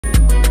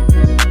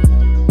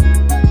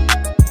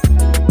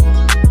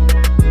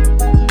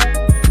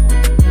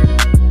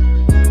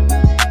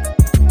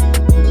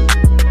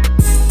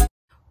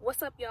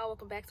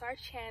back to our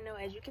channel.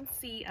 As you can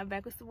see, I'm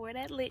back with some more of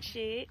that lit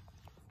shit.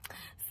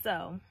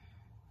 So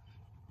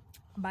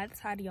by the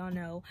title, y'all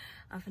know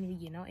I'm finna be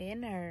getting on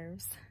Ed's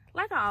nerves,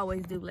 like I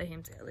always do. Let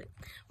him tell it.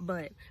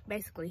 But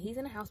basically, he's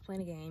in the house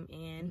playing a game,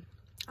 and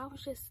I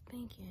was just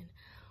thinking,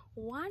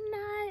 why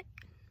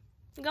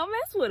not go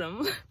mess with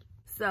him?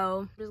 So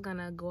I'm just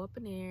gonna go up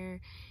in there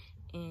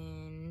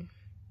and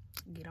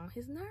get on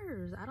his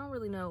nerves. I don't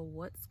really know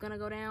what's gonna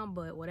go down,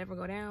 but whatever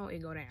go down, it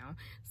go down.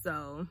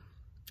 So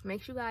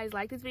make sure you guys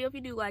like this video if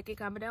you do like it,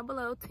 comment down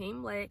below,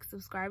 Team Lex,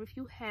 subscribe if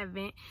you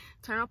haven't,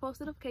 turn on post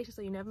notifications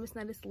so you never miss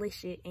none of this lit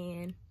shit,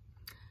 and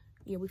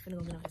yeah, we finna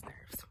go get on his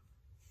nerves.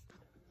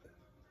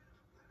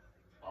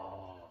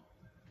 Oh,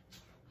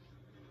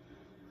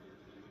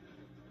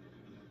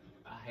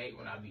 I hate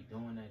when I be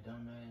doing that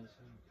dumbass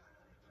shit.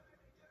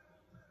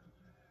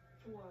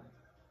 What?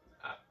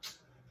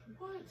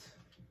 What?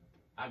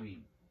 I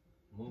be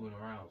moving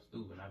around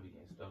stupid. I be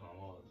getting stuck on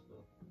walls and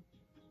stuff.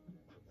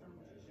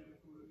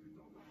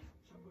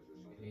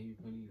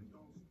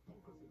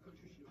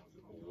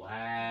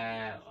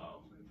 Wow.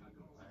 Oh.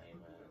 I ain't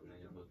mad.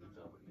 Niggas what you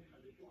talking.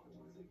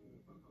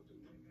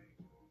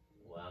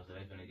 Wow, so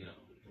they finna get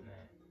on. Nah.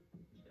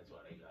 That's why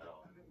they got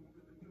off.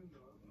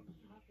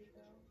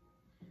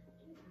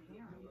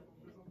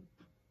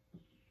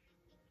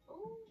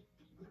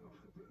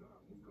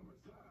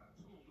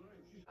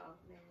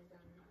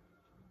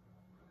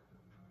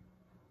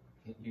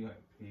 Can you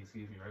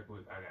excuse me right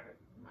quick? I got it.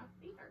 My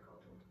feet are cold.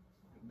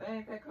 They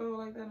ain't that cold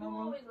like that no You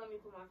more. always let me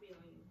put my feet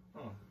on you.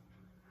 Huh.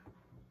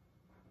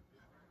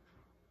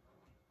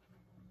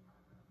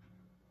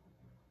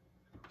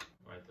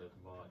 Right there at the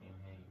ball,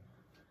 inhale.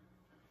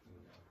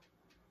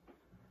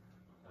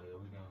 Oh yeah,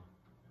 we go.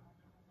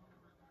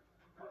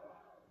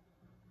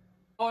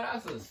 Oh,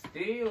 that's a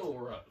steel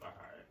rub.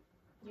 Alright.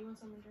 You want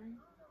something to drink?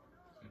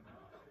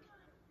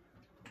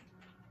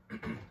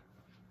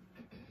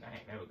 That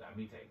ain't never got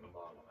me taking the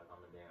ball like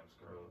I'm a damn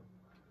scrub.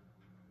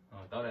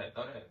 Throw that.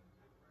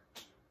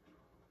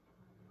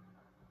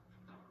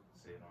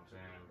 See what I'm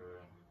saying, bro?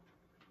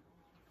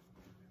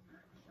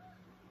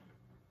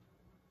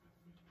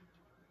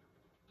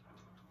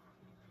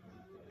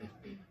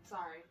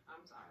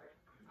 I'm sorry.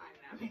 I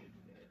did not mean to do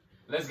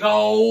that. Let's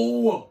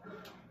go!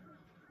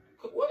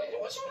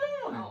 What you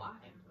doing? Oh, I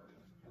am.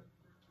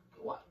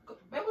 What?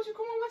 Man, what you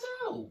come on? Watch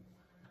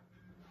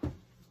out!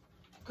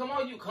 Come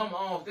on, you come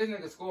on. This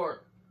nigga scored.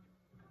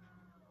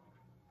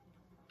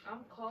 I'm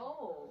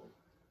cold.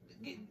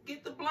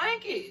 Get the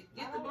blanket.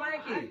 Get the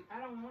blanket. I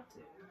don't want to.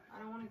 I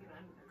don't want to get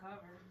under the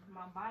cover.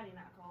 My body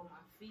not cold.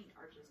 My feet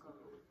are just cold.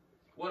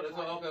 What? So,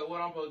 okay,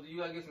 what I'm supposed to do? You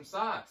gotta get some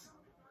socks.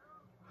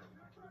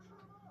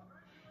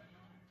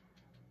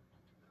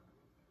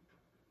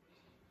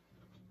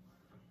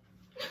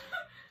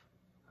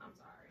 I'm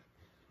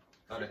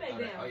sorry. Sit back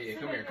down. Oh yeah, Sit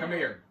come back here. down. Come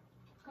here.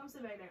 Come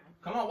sit back down.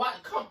 Come on, why?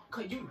 Come,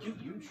 you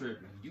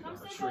tripping. You Come are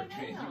sit tripping.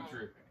 back You down.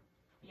 tripping.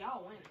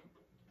 Y'all winning.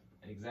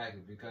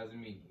 Exactly, because of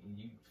me. And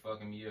you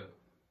fucking me up.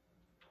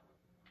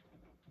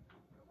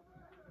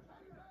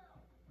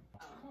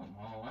 Come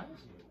on, that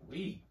shit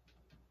weak.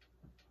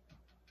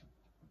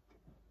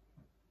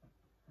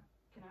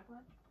 Can I play?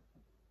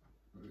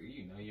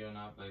 You know you don't know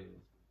how to play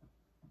this.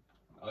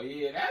 Oh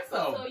yeah, that's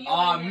So a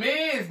you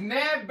miss, So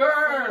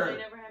never. you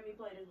never had me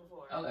play this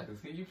before. Alexis,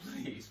 can you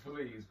please, just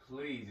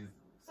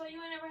So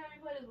you ain't never had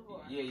me play this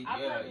before.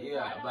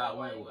 yeah. About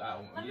when,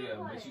 Let me yeah,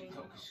 play. but you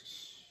come.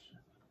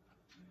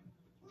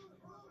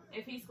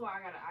 If he score, I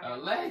gotta.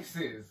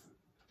 Alexis,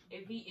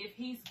 If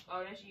he's,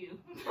 oh, that's you.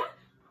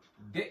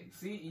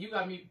 see, you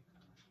got me.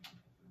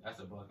 That's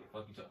a bucket.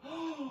 Fuck you, talk.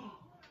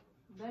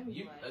 Let me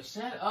You play.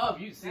 shut up.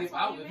 You see, That's if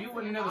why you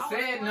would have missing. never If I was said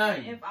playing-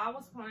 nothing. If I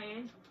was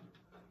playing,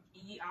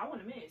 I would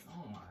have missed.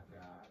 Oh my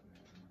god,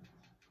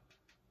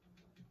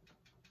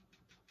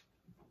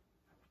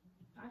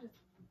 man.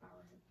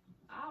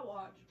 I'll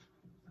watch.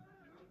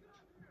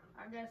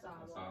 I guess I'll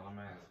That's watch. all I'm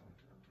asking.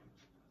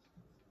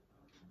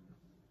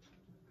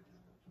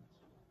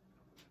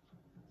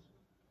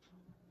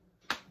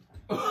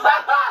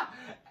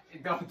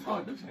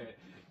 Don't do that.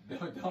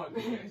 Don't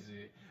do that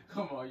shit.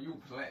 Come on, you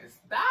play.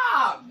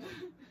 Stop.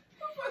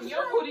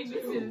 Your booty be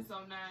sitting so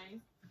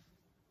nice.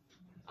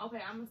 Okay,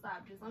 I'm gonna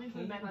stop. Just let me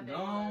put it back like that.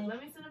 No. Let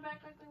me send it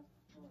back like that.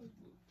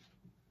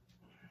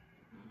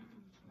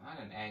 I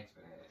didn't ask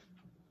for that.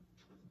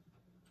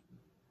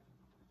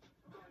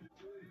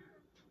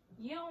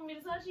 You don't want me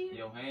to touch you?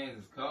 Your hands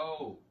is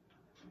cold.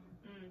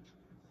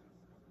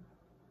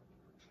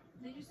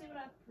 Did you see what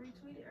I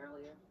retweeted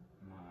earlier?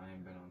 No, I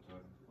ain't been on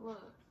Twitter.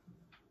 Look.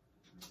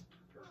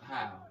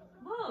 How?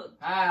 Look.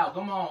 How?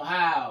 Come on,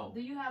 how?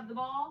 Do you have the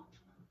ball?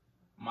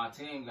 My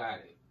team got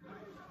it.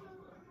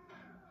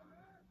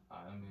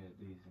 Let me get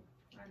decent.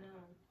 I know.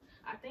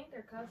 I think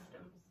they're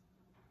customs.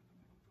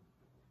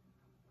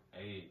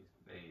 They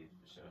is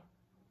for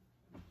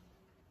sure.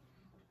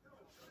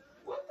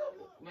 What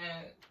the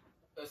man?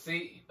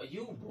 See,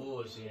 you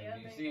bullshit. Yeah,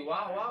 You they see, do.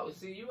 why?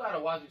 See, you gotta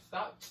watch it.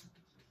 Stop.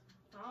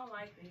 I don't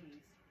like these.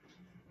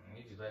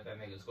 You just let that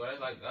nigga score. That's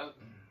like, oh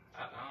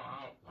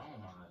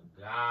my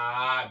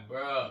god,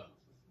 bruh.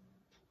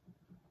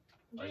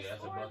 Oh yeah, that's a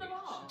score bucket. the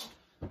ball.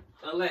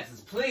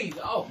 Alexis, please.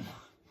 Oh.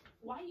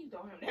 Why you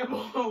throw him that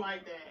ball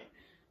like that?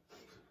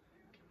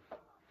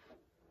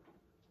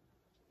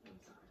 I'm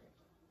sorry.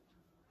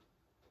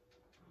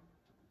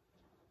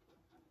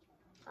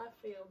 I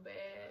feel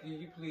bad. Can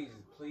you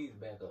please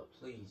back up,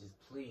 please, just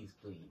please.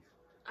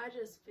 I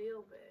just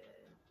feel bad.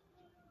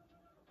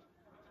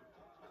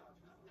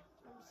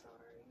 I'm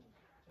sorry.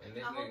 And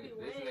this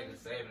nigga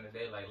saving the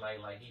day like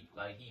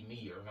he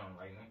me or something.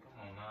 Like, man,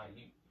 come on now,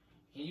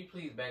 can you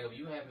please back up?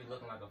 You have me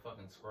looking like a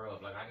fucking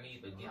scrub. Like, I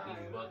need to get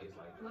these buckets.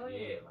 Like,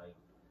 yeah, like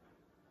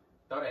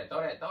throw that.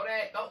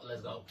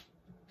 Let's go.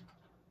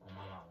 Oh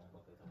my mama.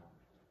 Okay, come on.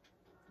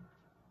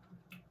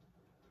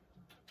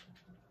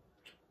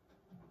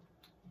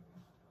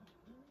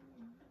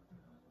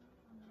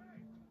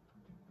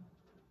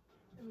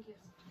 Let me guess.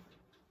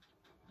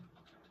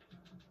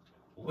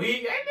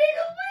 Weak, that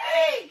nigga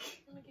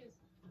weak. Let me guess.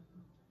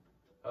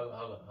 Hold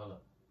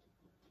up.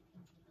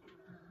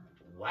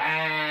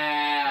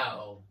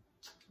 Wow.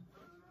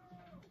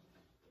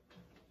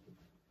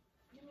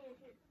 Give me a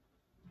hit.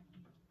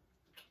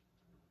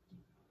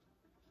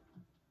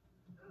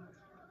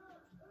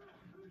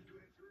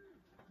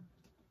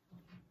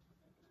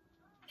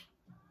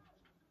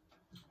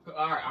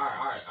 All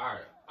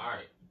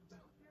right.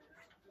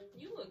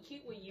 You look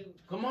cute when you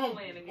Come on.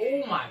 playing the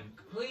game. Oh my,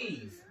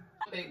 please.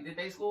 Did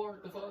they score?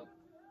 The fuck?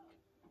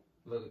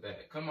 Look at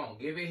that. Come on,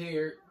 give it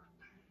here.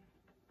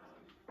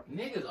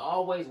 Niggas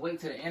always wait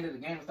till the end of the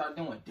game and start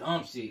doing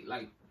dumb shit.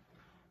 Like,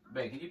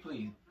 babe, can you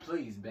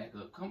please back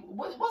up? Come,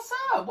 what's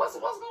up? What's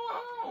going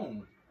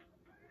on?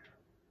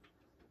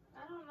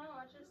 I don't know.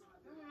 I just.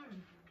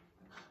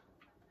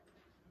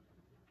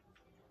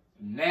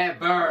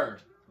 Never.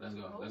 Let's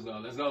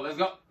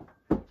go.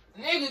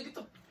 Nigga, get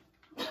the.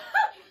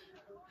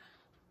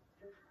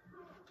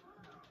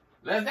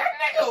 Let that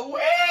nigga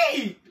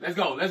wait. Let's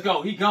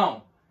go. He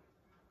gone.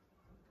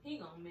 He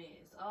gonna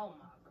miss. Oh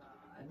my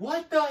god.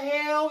 What the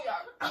hell?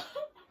 I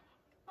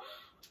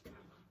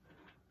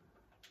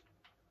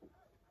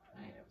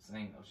ain't never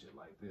seen no shit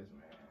like this,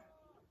 man.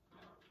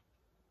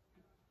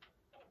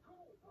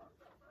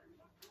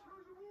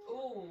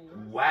 Ooh.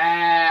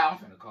 Wow. I'm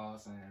finna call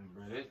Sam,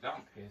 bro.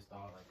 I'm pissed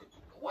off. Like,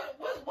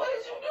 what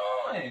is you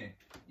doing?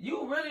 You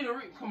really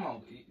come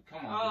on.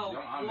 Oh,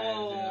 I'm mad as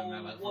hell,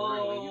 man. Like, for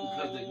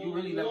real. Like, you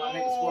really let my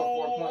nigga score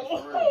 4 points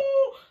for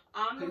real.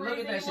 I'm the Look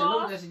reason at that you shit. lost.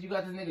 Look at that shit. You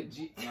got this nigga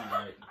G.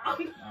 Alright.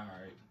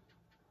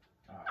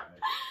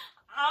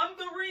 I'm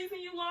the reason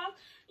you lost.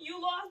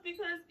 You lost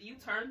because you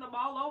turned the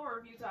ball over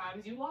a few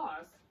times. You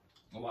lost.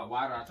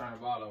 Why did I turn the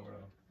ball over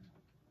though?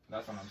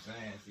 That's what I'm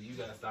saying. See, you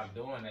gotta stop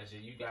doing that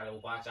shit. You gotta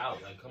watch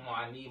out. Like, come on,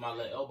 I need my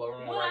little elbow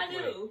room right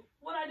quick.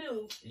 What I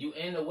do? You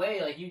in the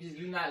way. Like,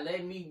 you not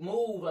letting me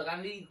move. Like,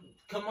 I need.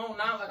 Come on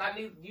now. Like, I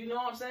need. You know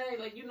what I'm saying?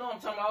 Like, you know what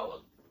I'm talking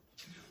about.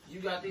 You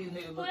got these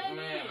niggas looking,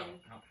 man.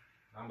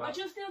 I'm about. But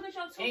you still get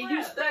your 2 And reps.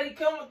 you study.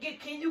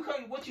 Can you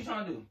come? What you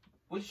trying to do?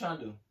 What you trying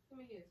to do? Let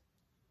me guess.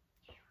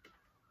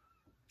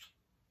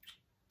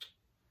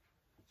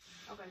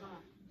 Okay, come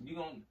on. You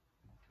gonna?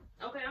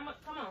 Okay, come on.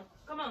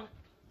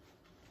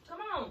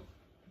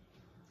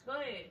 Go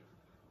ahead.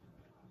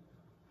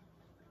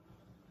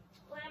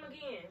 Play him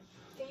again.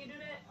 Can you do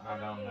that? I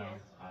don't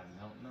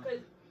know.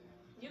 Cause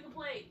you can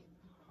play.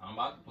 I'm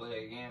about to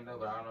play again though,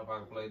 but I don't know if I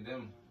can play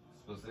them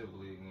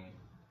specifically again.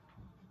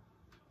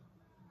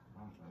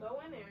 Go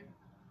in there.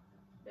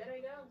 There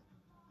they go.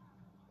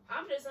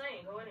 I'm just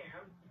saying, go in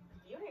there.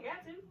 You ain't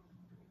got to.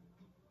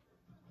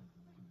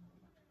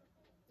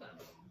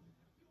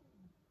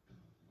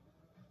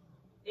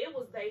 It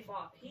was their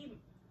fault. He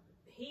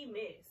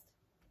missed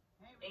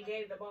and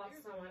gave the ball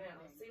to someone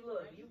else. See,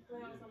 look, you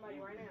play on somebody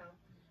right now,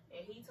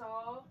 and he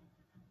tall.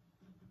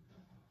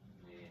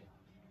 Yeah.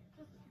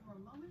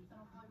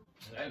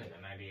 That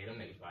nigga 98. Them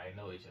niggas probably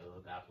know each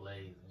other. Got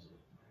plays and shit.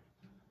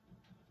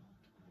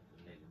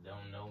 Them niggas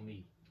don't know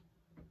me.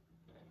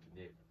 That's the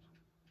difference.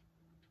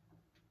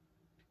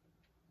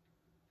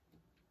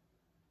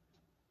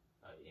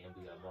 Oh yeah,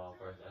 we got ball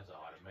first. That's an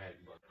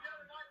automatic. But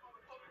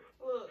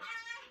Look.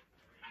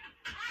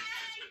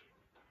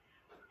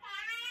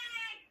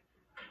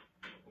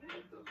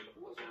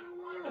 What's on the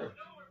word?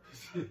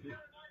 Stop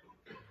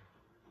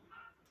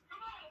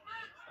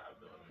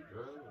doing them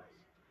drugs.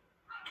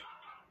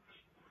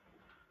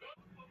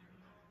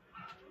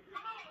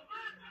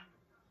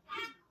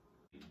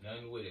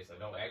 Nothing with it, so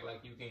don't act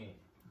like you can.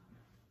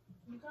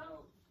 You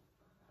cold?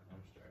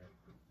 I'm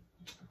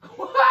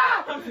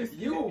straight.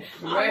 You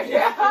play.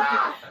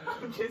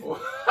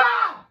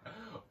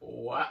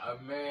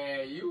 What,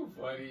 man? You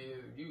funny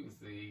as you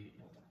see.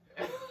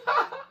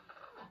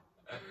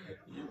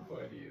 You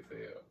funny as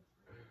hell.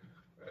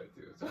 That's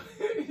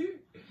it.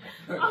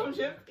 I'm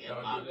just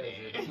Don't do that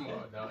shit. Come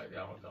on,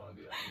 don't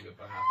do that. You can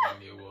find how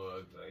funny it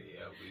was. Like,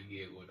 yeah, we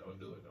get one. Don't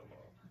do it no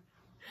more.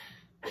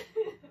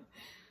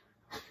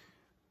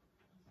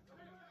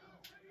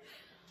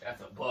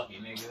 That's a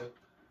bucket, nigga.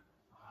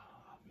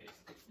 Oh,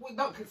 wait,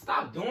 don't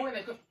stop doing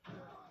it.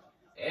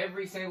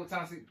 Every single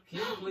time, can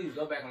you please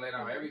go back and lay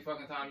down? Every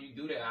fucking time you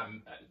do that,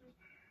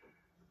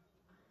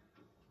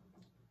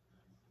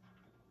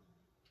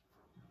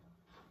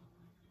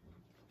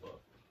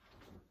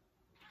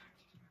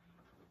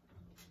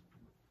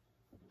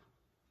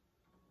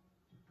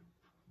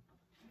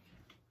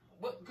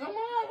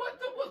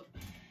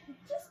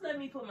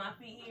 my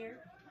feet here.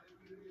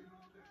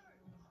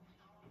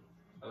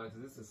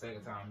 Alexis, this is the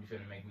second time you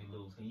finna make me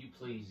lose. Can you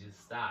please just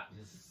stop?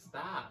 Just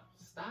stop.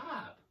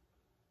 Stop.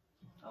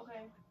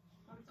 Okay.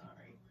 I'm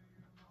sorry.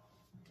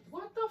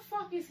 What the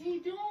fuck is he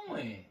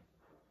doing?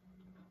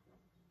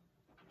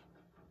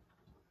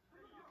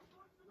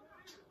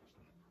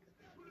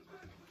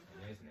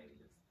 This nigga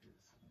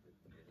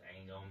just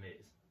ain't gonna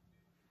miss.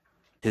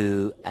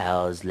 2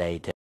 hours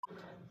later.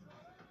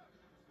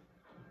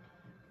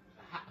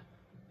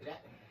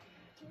 That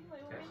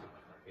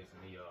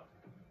pissing me off.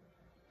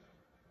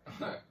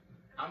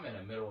 I'm in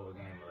the middle of a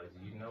game, Alexis.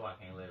 You know I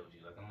can't live with you.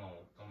 Like, come on,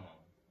 come on.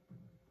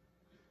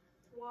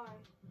 Why?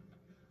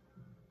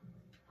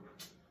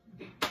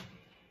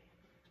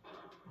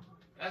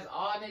 That's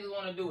all niggas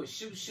want to do is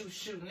shoot, shoot,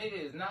 shoot. Nigga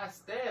is not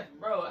Steph,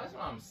 bro. That's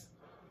what I'm.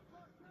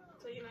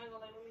 So you're not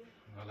gonna live with me?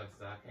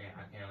 Alexis, I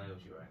can't live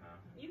with you right now.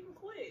 You can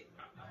quit.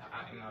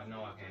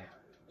 No, I can't.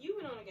 You've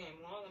been on the game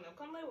long enough.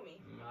 Come live with me.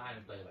 I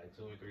didn't play like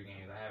 2 or 3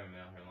 games. I haven't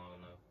been on here long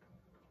enough.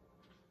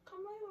 Come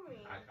live with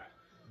me.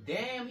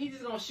 Damn, he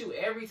just gonna shoot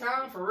every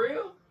time for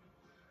real?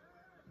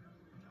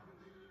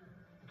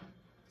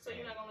 So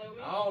you're not gonna live with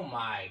me? Oh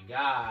my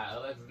God,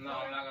 Alexis, no,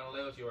 I'm not gonna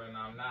live with you right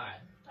now. I'm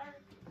not.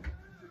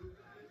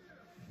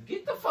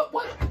 Get the fuck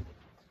what?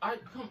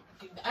 Alright, come.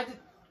 I just.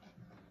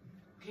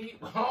 Can you,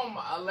 oh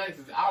my,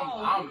 Alexis,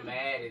 I'm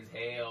mad as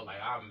hell.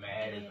 Like I'm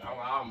mad as I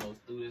almost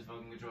threw this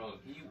fucking controller.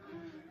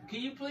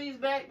 Can you please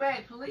back,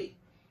 please?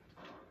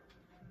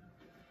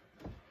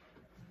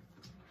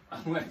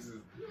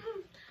 Alexis.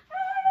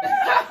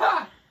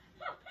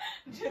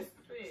 Just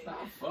sit.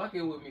 Stop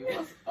fucking with me.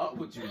 What's up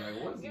with you?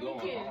 Like what's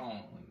going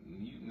on?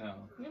 You know.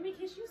 Give me a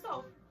kiss. You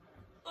so.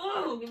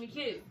 Oh, give me a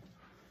kiss.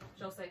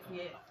 Show sexy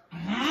yet.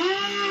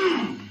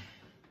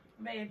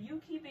 Babe, if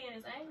you keep being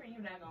as angry,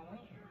 you're not gonna win.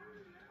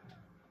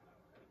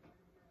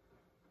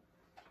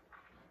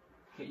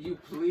 Can you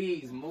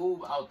please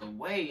move out the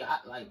way?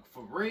 Like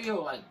for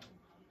real, like.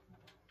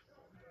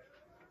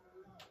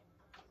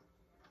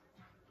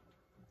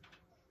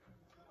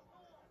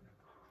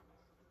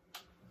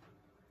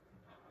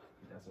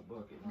 That's a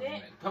bucket.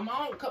 Come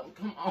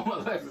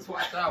on, Alexis,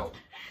 watch out.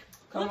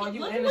 Come on,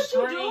 you in the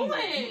strings.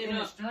 You in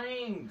the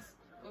strings.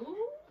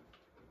 Ooh.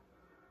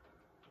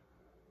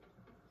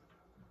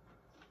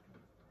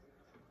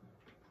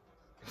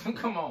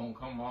 Come on.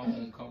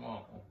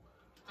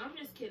 I'm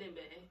just kidding,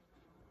 babe.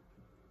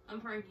 I'm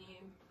pranking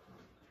you.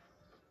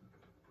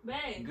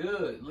 Babe.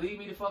 Good. Leave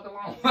me the fuck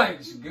alone. Like,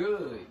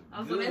 good.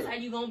 Oh, so that's how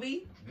you gonna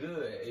be?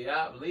 Good.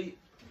 Yeah, leave.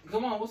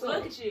 Come on, what's up?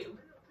 Look at you.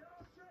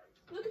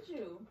 Look at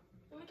you.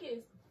 Give me a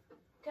kiss.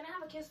 Can I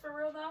have a kiss for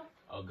real, though?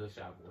 Oh, good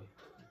shot, boy.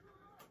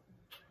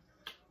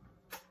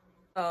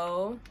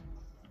 Oh.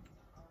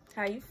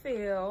 How you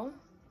feel?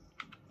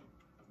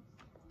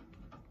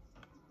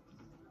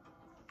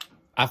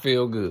 I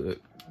feel good.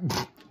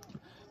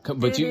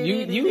 But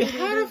you,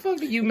 how the fuck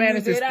did you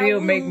manage to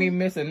still make me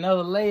miss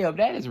another layup?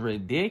 That is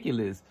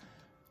ridiculous.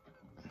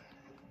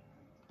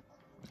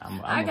 I'm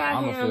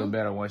gonna feel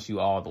better once you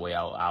all the way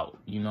out.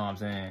 You know what I'm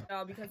saying?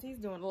 Oh, because he's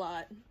doing a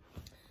lot.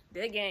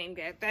 That game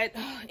got that.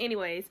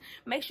 Anyways,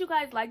 make sure you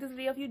guys like this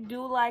video if you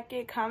do like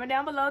it. Comment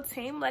down below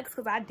Team Lex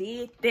because I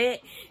did that.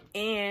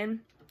 And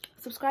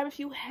subscribe if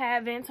you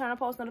haven't. Turn on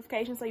post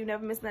notifications so you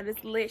never miss none of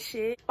this lit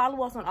shit.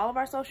 Follow us on all of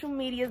our social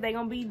medias. They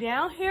gonna be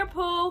down here,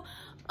 poo.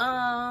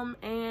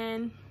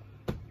 And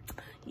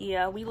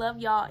yeah, we love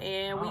y'all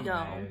and we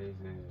gone.